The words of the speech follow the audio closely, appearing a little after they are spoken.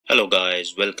Hello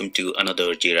guys, welcome to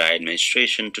another Jira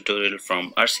administration tutorial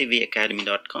from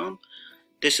rcvacademy.com.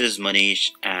 This is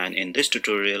Manish, and in this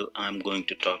tutorial I'm going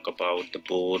to talk about the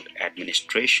board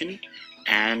administration,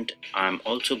 and I'm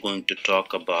also going to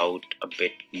talk about a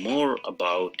bit more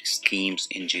about schemes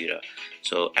in Jira.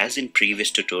 So as in previous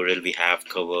tutorial, we have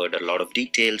covered a lot of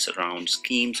details around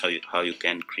schemes, how you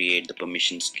can create the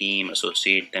permission scheme,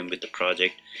 associate them with the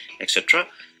project, etc.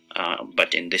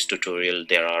 But in this tutorial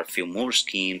there are a few more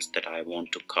schemes that I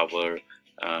want to cover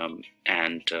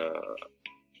and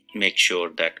make sure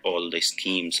that all the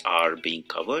schemes are being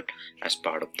covered as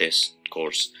part of this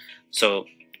course. So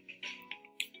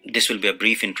this will be a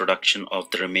brief introduction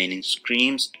of the remaining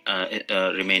schemes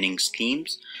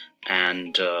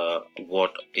and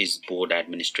what is board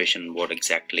administration, what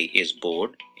exactly is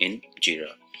board in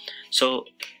Jira. So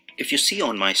if you see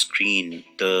on my screen,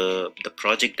 the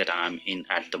project that I'm in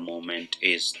at the moment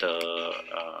is the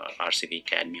RCV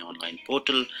Academy online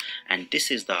portal, and this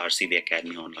is the RCV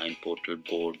Academy online portal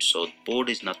board. So board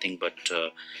is nothing but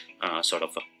sort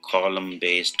of a column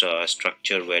based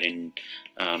structure wherein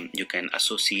you can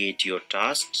associate your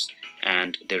tasks,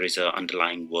 and there is a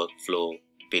underlying workflow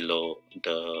below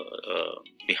the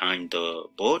behind the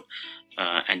board.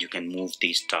 And you can move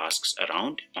these tasks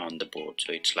around on the board.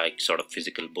 So it's like sort of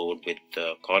physical board with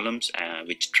columns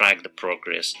which track the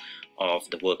progress of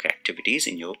the work activities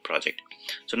in your project.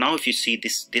 So now if you see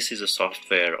this is a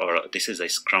software, or this is a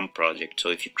Scrum project. So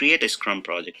if you create a Scrum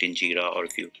project in Jira, or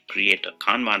if you create a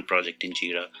Kanban project in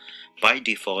Jira, by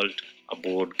default a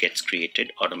board gets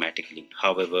created automatically.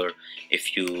 However,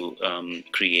 if you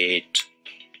create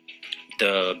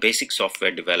the basic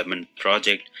software development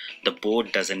project, the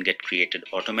board doesn't get created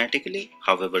automatically.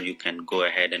 However, you can go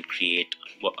ahead and create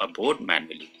a board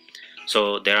manually.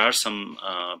 So there are some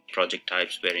project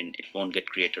types wherein it won't get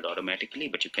created automatically,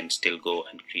 but you can still go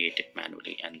and create it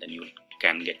manually, and then you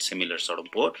can get similar sort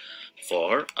of board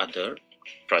for other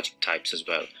project types as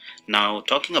well. Now,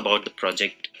 talking about the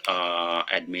project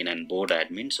admin and board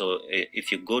admin, so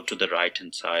if you go to the right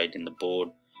hand side in the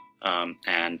board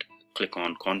and click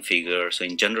on configure, so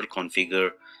in general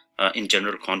configuration,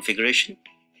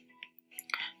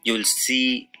 you will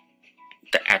see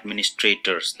the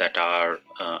administrators that are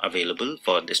available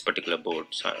for this particular board,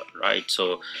 right?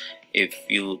 So if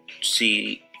you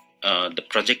see the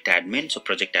project admin, so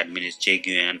project admin is Jay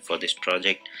Nguyen for this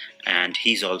project, and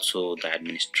he's also the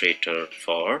administrator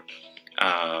for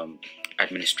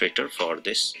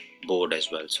this board as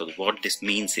well. So what this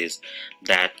means is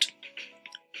that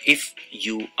if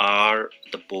you are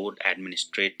the board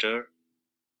administrator,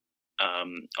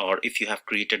 or if you have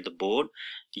created the board,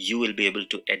 you will be able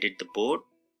to edit the board,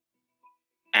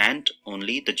 and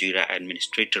only the Jira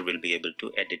administrator will be able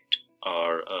to edit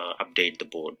or update the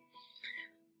board.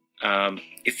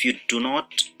 If you do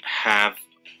not have,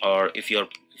 or if you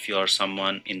are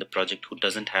someone in the project who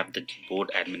doesn't have the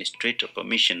board administrator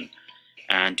permission,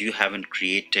 and you haven't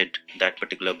created that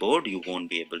particular board, you won't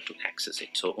be able to access it.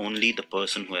 So only the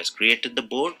person who has created the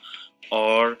board,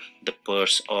 or the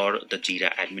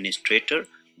Jira administrator,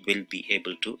 will be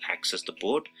able to access the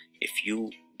board. If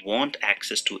you want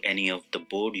access to any of the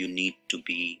board, you need to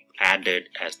be added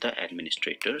as the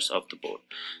administrators of the board.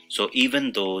 So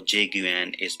even though Jay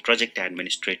Nguyen is project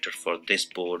administrator for this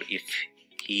board, if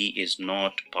he is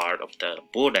not part of the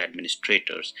board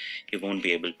administrators, he won't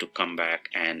be able to come back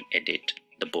and edit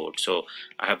the board. So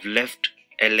I have left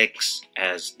Alex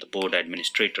as the board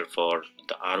administrator for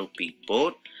the ROP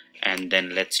board, and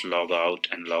then let's log out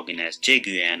and log in as Jay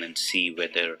Nguyen and see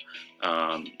whether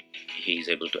he is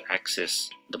able to access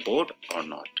the board or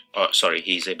not, or sorry,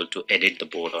 he is able to edit the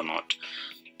board or not.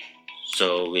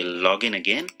 So we'll log in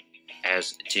again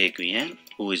as Jay Nguyen,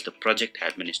 who is the project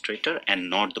administrator and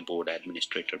not the board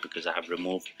administrator, because I have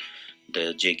removed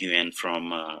the Jay Nguyen from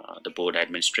the board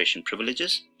administration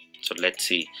privileges. So let's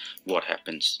see what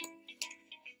happens.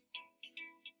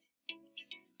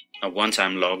 Now, once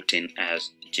I'm logged in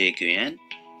as Jay Nguyen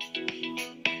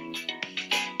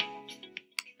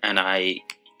and I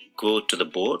go to the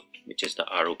board, which is the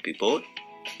ROP board,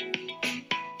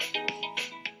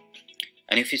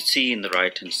 and if you see in the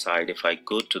right hand side, if I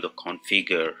go to the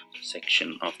configure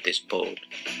section of this board,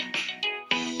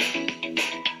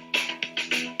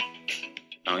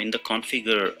 now in the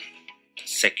configure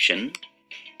section,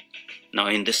 now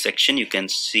in this section you can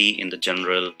see in the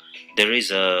general there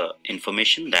is a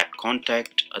information that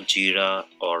contact a Jira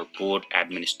or board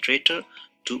administrator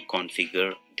to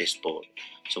configure this board.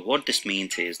 So what this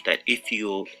means is that if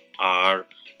you are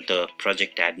the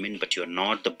project admin but you're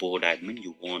not the board admin,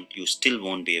 you still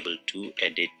won't be able to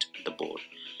edit the board.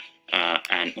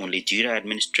 and only Jira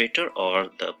administrator or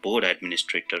the board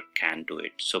administrator can do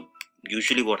it. So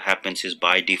usually what happens is,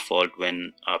 by default,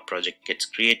 when a project gets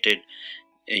created,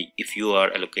 if you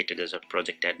are allocated as a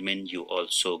project admin, you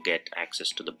also get access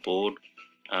to the board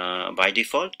by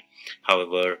default.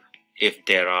 However, if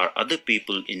there are other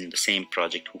people in the same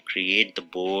project who create the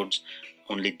boards,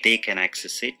 only they can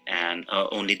access it, and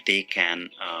only they can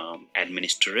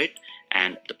administer it,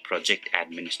 and the project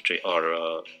administrator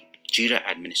or Jira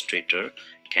administrator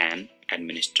can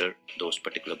administer those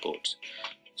particular boards.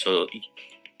 So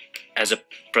as a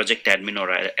project admin or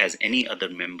as any other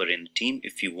member in the team,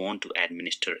 if you want to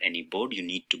administer any board, you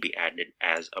need to be added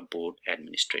as a board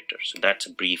administrator. So that's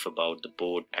a brief about the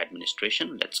board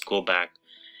administration. Let's go back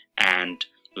and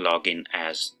log in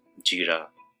as Jira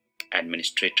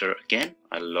administrator again.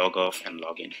 I'll log off and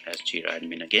log in as Jira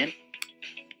admin again.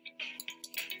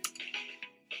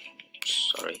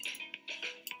 Sorry.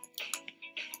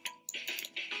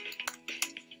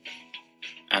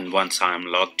 And once I'm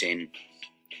logged in,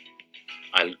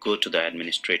 I'll go to the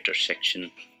administrator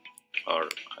section, or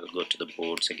I'll go to the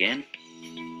boards again,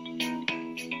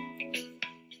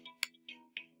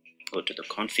 go to the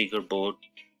configure board,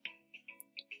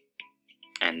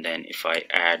 and then if I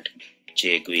add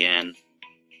Jay Guyan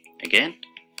again,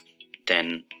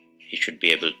 then you should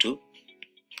be able to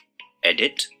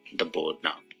edit the board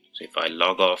now. So if I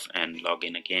log off and log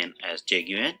in again as Jay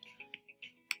Guyan,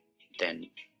 then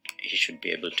he should be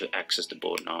able to access the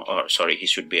board now, or sorry, he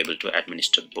should be able to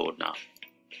administer the board now.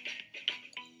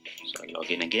 So I log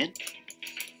in again.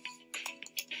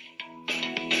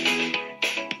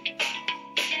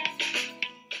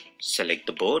 Select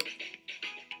the board,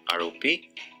 ROP,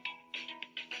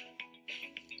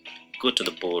 go to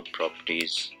the board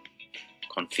properties,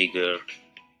 configure.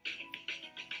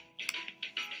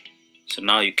 So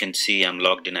now you can see I'm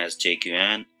logged in as Jay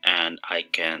Guyan, and I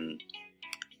can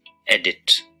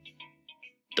edit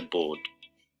the board,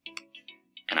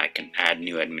 and I can add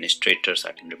new administrators.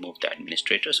 I can remove the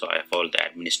administrator, so I have all the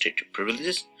administrative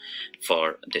privileges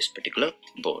for this particular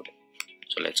board.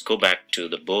 So let's go back to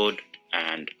the board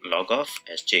and log off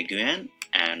as Jay Guyan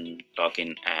and log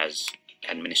in as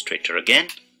administrator again,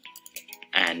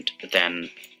 and then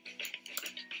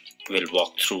we'll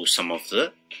walk through some of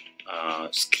the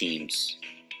schemes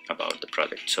about the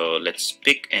project. So let's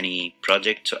pick any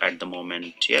project. So at the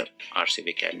moment here, RCV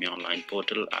Academy Online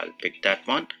Portal, I'll pick that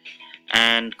one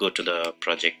and go to the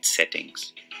project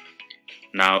settings.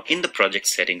 Now in the project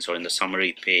settings, or in the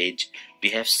summary page, we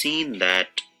have seen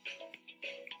that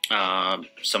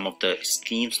some of the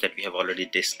schemes that we have already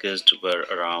discussed were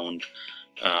around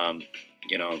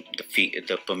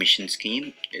the permission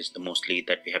scheme is the mostly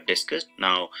that we have discussed.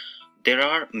 Now there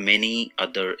are many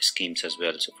other schemes as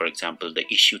well. So for example,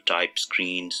 the issue type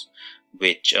screens,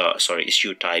 which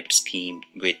issue type scheme,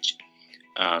 which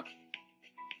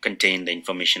contain the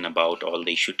information about all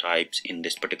the issue types in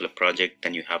this particular project.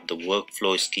 Then you have the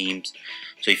workflow schemes.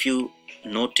 So if you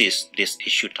notice this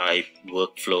issue type,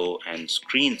 workflow, and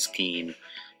screen scheme,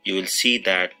 you will see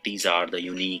that these are the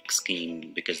unique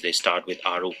scheme because they start with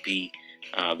ROP,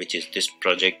 which is this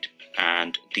project,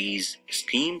 and these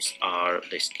schemes are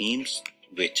the schemes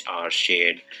which are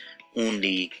shared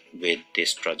only with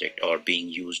this project or being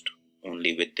used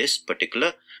only with this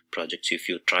particular project. So if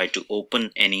you try to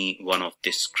open any one of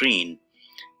this screen,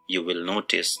 you will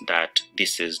notice that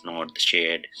this is not the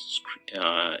shared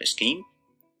scheme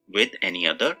with any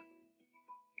other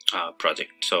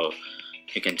project. So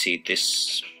you can see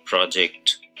this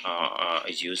project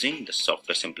is using the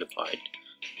software simplified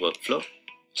workflow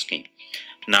scheme.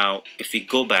 Now if we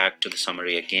go back to the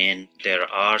summary again, there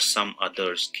are some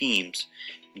other schemes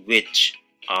which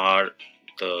are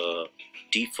the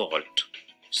default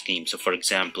scheme. So for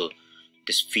example,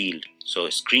 this field, so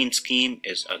screen scheme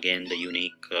is again the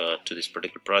unique to this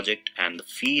particular project, and the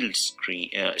field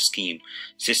scheme,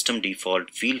 system default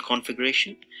field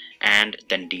configuration, and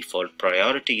then default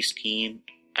priority scheme,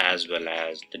 as well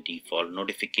as the default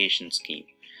notification scheme.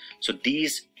 So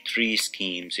these three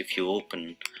schemes, if you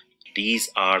open, these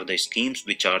are the schemes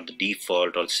which are the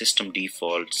default or system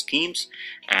default schemes,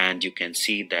 and you can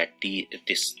see that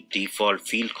this default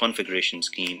field configuration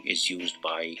scheme is used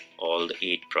by all the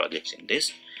 8 projects in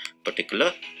this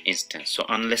particular instance. So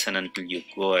unless and until you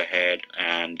go ahead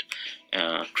and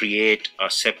create a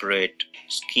separate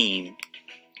scheme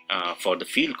for the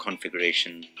field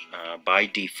configuration, by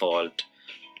default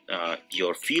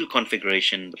your field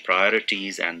configuration, the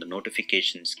priorities, and the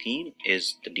notification scheme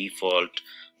is the default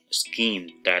scheme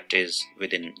that is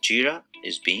within Jira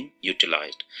is being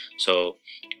utilized. So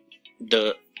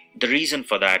the The reason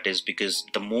for that is because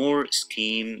the more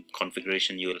scheme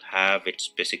configuration you will have, it's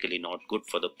basically not good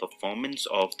for the performance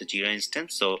of the Jira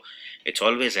instance. So it's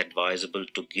always advisable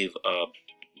to give a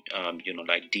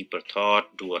like deeper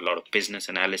thought, do a lot of business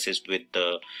analysis with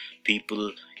the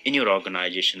people in your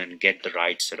organization and get the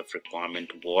right set of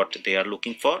requirement what they are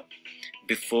looking for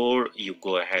before you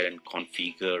go ahead and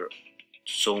configure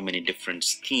so many different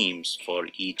schemes for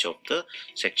each of the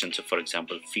sections. So for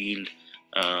example, field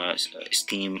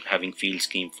scheme, having field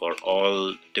scheme for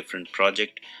all different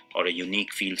project or a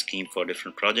unique field scheme for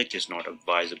different projects is not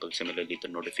advisable. Similarly, the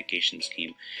notification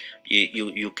scheme,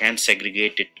 you can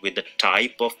segregate it with the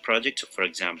type of project. So for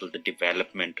example, the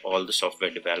development, all the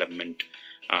software development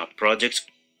projects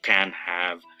can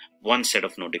have one set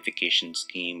of notification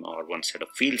scheme or one set of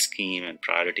field scheme and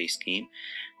priority scheme.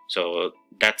 So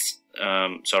that's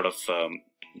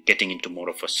getting into more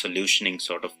of a solutioning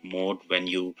sort of mode when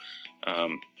you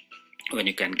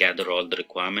can gather all the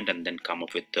requirement and then come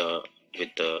up with the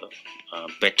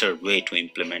better way to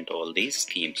implement all these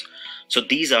schemes. So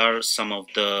these are some of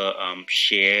the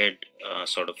shared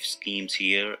sort of schemes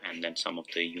here, and then some of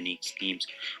the unique schemes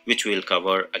which we'll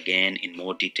cover again in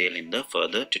more detail in the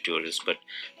further tutorials. But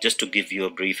just to give you a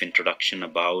brief introduction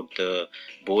about the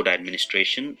board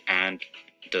administration and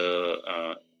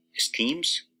the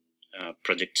schemes,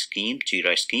 project scheme,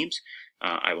 Jira schemes,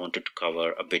 I wanted to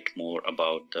cover a bit more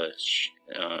about the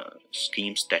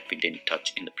schemes that we didn't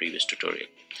touch in the previous tutorial.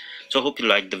 So hope you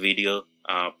liked the video.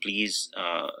 Please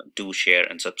do share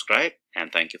and subscribe,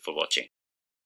 and thank you for watching.